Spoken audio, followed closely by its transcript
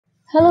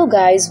Hello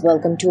guys,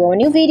 welcome to our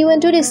new video,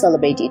 and today's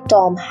celebrity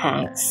Tom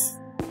Hanks.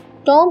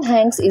 Tom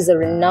Hanks is a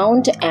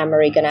renowned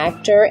American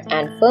actor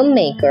and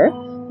filmmaker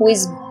who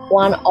is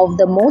one of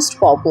the most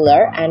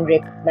popular and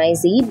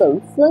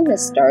recognizable film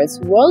stars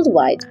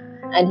worldwide,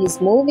 and his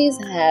movies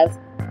have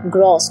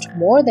grossed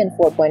more than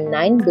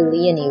 $4.9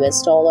 billion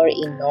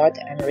in North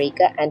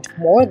America and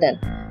more than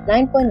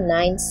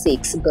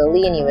 $9.96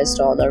 billion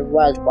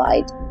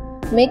worldwide,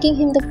 making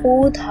him the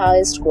fourth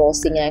highest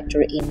grossing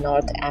actor in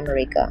North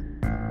America.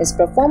 His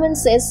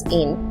performances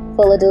in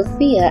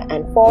Philadelphia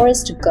and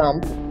Forrest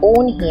Gump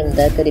won him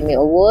the Academy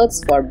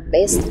Awards for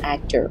Best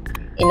Actor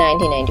in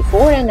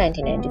 1994 and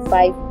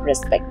 1995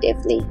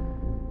 respectively.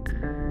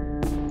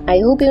 I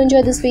hope you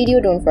enjoyed this video.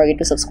 Don't forget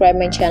to subscribe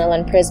my channel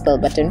and press bell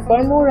button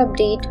for more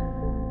update.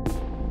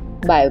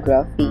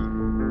 Biography.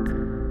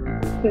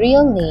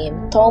 Real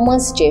name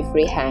Thomas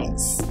Jeffrey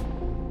Hanks.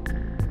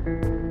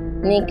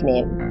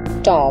 Nickname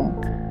Tom.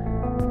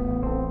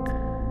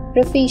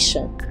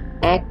 Profession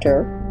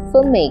actor,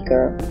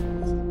 filmmaker.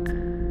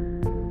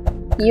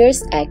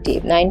 Years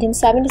active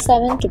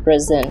 1977 to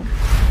present.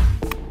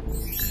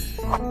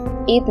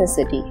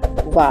 Ethnicity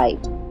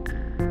white.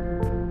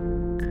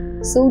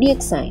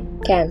 Zodiac sign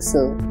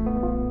Cancer.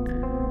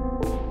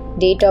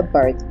 Date of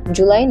birth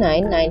July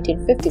 9,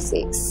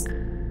 1956.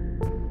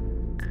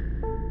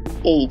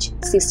 Age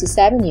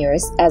 67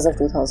 years as of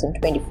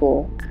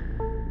 2024.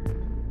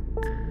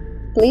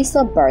 Place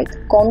of birth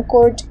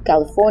Concord,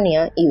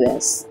 California,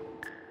 US.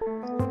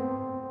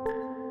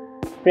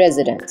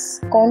 Residence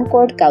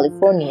Concord,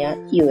 California,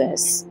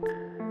 US.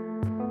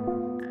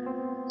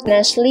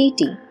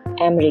 Nationality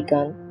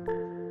American.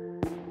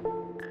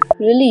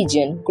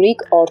 Religion Greek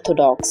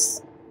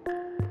Orthodox.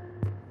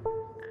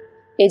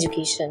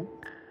 Education.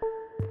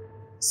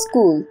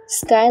 School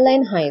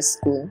Skyline High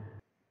School.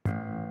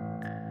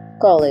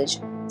 College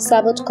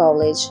Sabot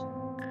College,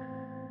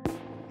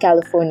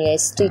 California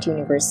State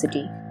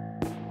University.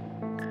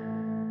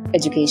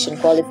 Education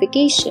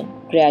qualification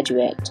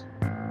graduate.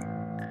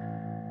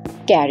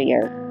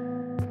 Career.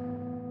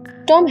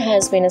 Tom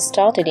has been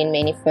starred in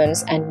many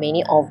films, and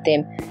many of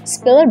them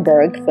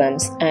Spielberg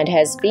films, and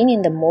has been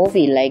in the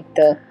movie like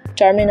The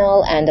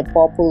Terminal and the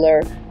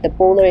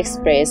Polar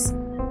Express.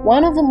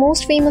 One of the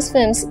most famous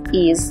films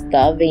is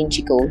Da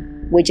Vinci Code,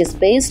 which is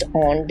based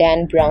on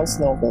Dan Brown's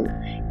novel.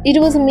 It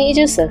was a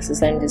major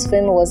success, and this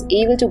film was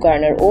able to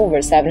garner over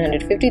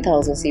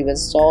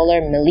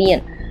 $750,000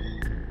 million.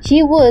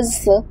 He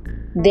was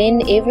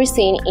then ever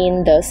seen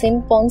in the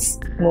Simpsons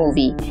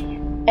movie,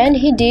 and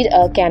he did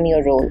a cameo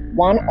role.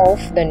 One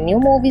of the new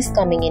movies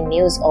coming in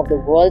news of the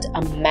world,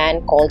 A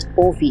Man Called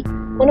Ove.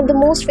 One of the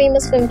most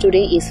famous film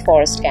today is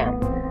Forrest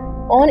Gump.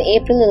 On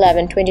April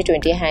 11,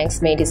 2020,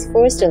 Hanks made his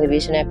first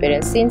television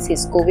appearance since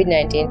his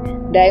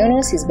COVID-19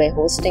 diagnosis by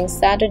hosting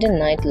Saturday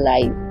Night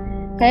Live.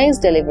 Hanks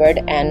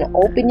delivered an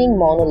opening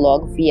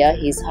monologue via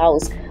his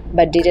house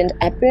but didn't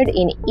appear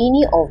in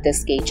any of the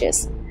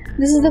sketches.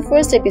 This is the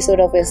first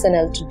episode of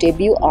SNL to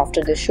debut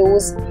after the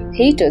show's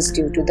hiatus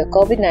due to the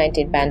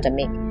COVID-19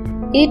 pandemic.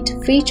 It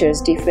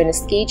features different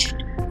sketches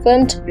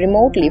filmed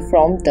remotely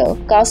from the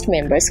cast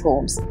members'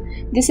 homes.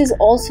 This is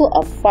also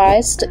a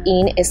first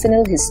in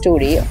SNL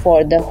history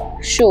for the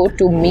show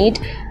to meet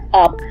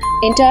up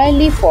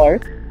entirely for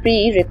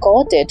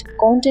pre-recorded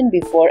content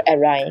before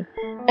airing,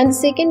 and the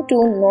second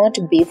to not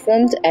be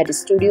filmed at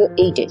Studio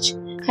 8H.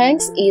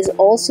 Hanks is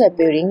also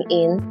appearing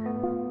in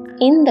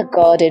The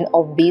Garden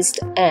of Beasts,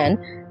 an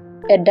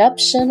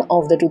adaptation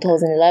of the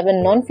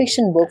 2011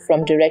 non-fiction book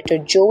from director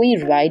Joey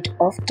Wright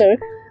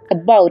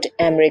about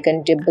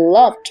American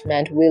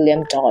development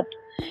William Todd.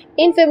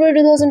 In February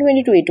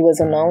 2022, it was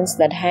announced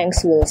that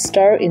Hanks will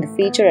star in the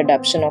feature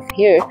adaptation of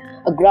Here,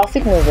 a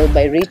graphic novel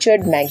by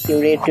Richard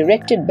McGuire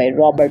directed by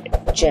Robert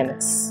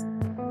Zemeckis.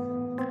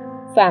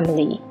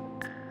 Family.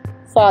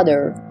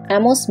 Father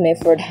Amos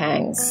Mayford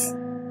Hanks.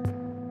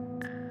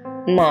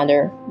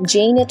 Mother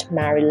Janet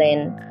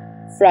Marilyn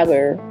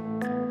Fragger.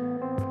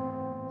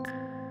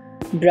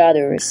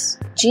 Brothers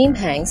Jim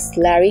Hanks,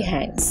 Larry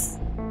Hanks.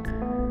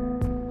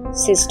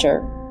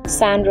 Sister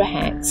Sandra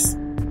Hanks.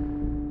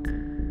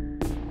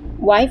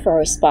 Wife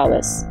or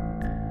spouse.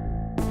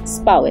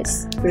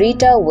 Spouse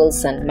Rita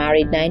Wilson,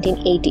 married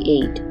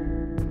 1988.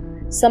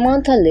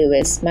 Samantha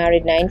Lewis,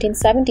 married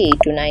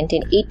 1978 to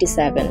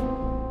 1987.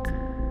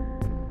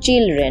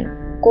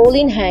 Children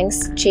Colin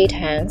Hanks, Chet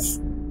Hanks.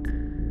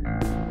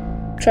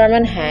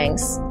 Truman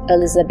Hanks,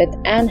 Elizabeth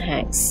Ann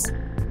Hanks.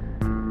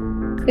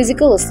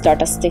 Physical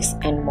statistics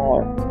and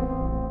more.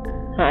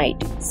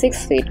 Height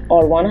 6 feet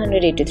or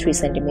 183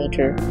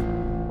 cm.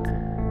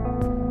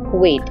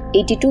 Weight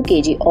 82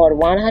 kg or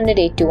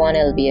 181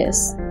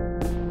 lbs.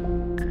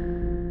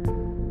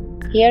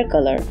 Hair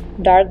color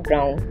dark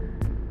brown.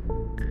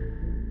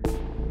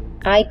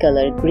 Eye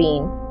color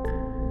green.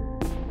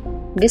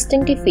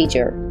 Distinctive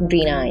feature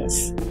green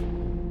eyes.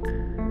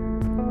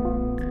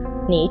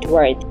 Net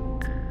worth.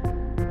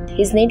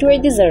 His net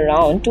worth is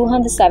around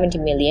 $270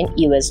 million.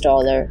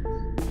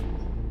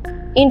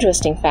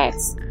 Interesting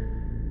facts.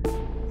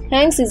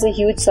 Hanks is a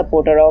huge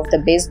supporter of the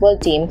baseball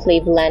team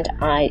Cleveland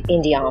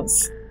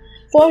Indians.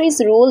 For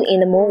his role in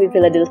the movie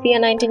Philadelphia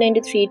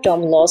 1993,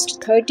 Tom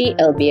lost 30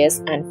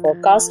 lbs, and for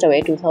Castaway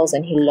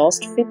 2000, he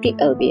lost 50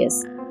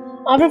 lbs.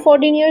 After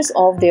 14 years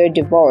of their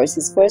divorce,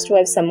 his first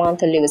wife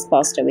Samantha Lewis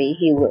passed away.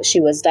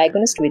 She was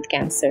diagnosed with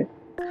cancer.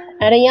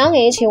 At a young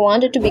age, he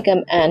wanted to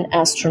become an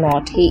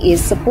astronaut. He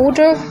is a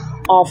supporter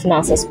of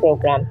NASA's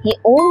program. He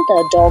won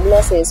the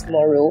Douglas S.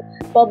 Murrow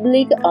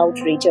Public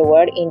Outreach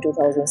Award in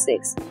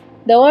 2006.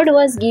 The award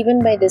was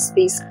given by the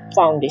Space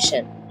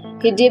Foundation.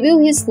 He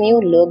debuted his new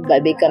look by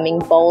becoming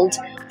bald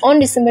on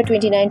December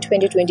 29,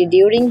 2020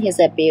 during his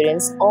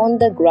appearance on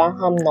the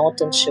Graham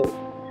Norton Show.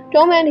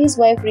 Tom and his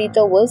wife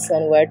Rita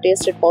Wilson were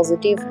tested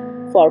positive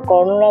for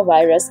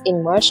coronavirus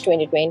in March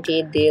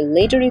 2020. They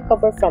later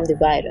recovered from the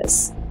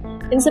virus.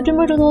 In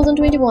September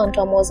 2021,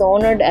 Tom was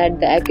honored at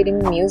the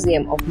Academy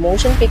Museum of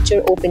Motion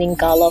Picture opening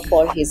gala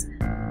for his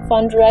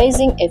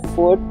fundraising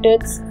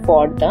efforts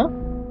for the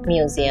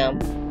museum.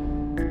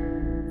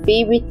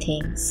 Favorite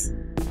things.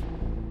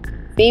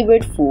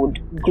 Favorite food,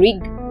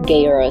 Greek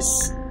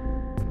gyros.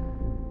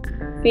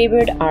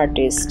 Favorite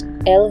artist,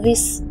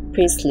 Elvis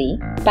Presley,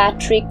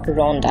 Patrick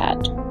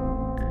Rondat.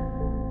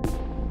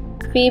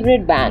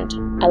 Favorite band,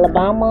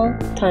 Alabama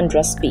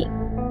Thunderspee.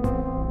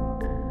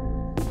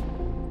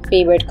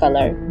 Favorite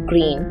color,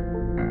 green.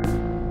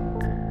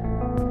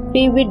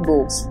 Favorite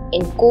books,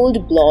 In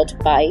Cold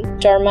Blood by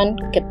Truman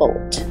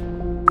Capote.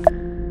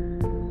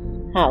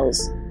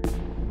 House.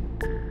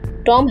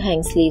 Tom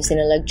Hanks lives in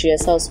a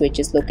luxurious house which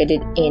is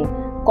located in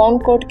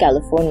Concord,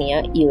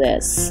 California,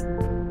 US.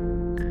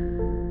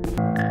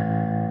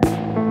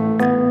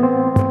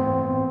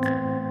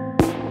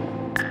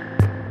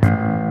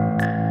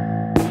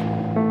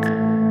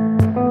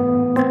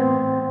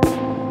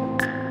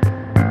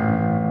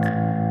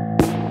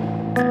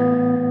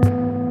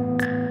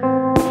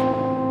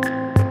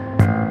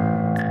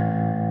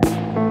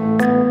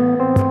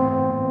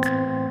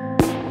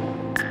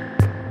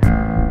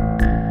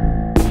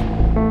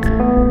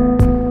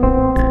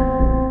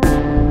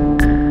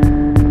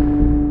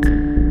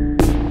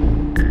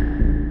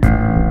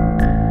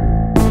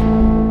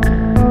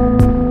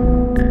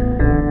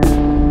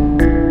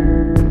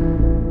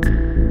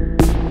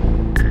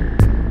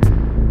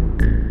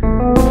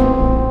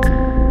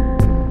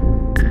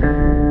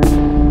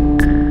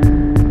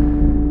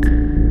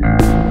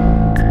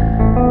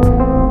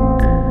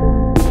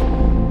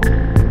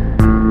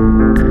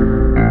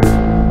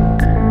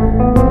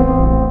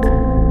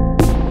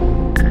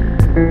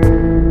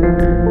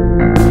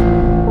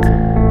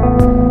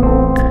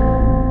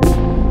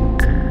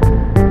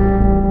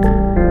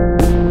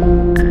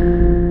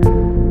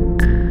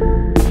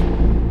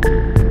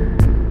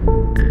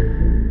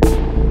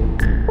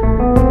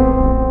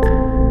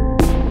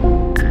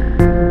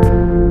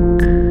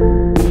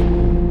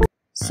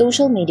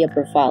 Social media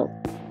profile.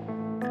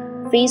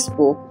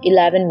 Facebook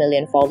 11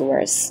 million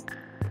followers.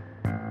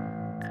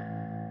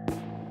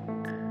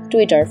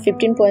 Twitter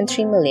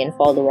 15.3 million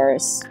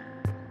followers.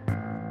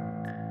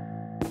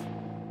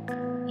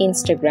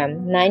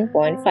 Instagram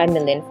 9.5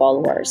 million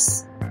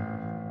followers.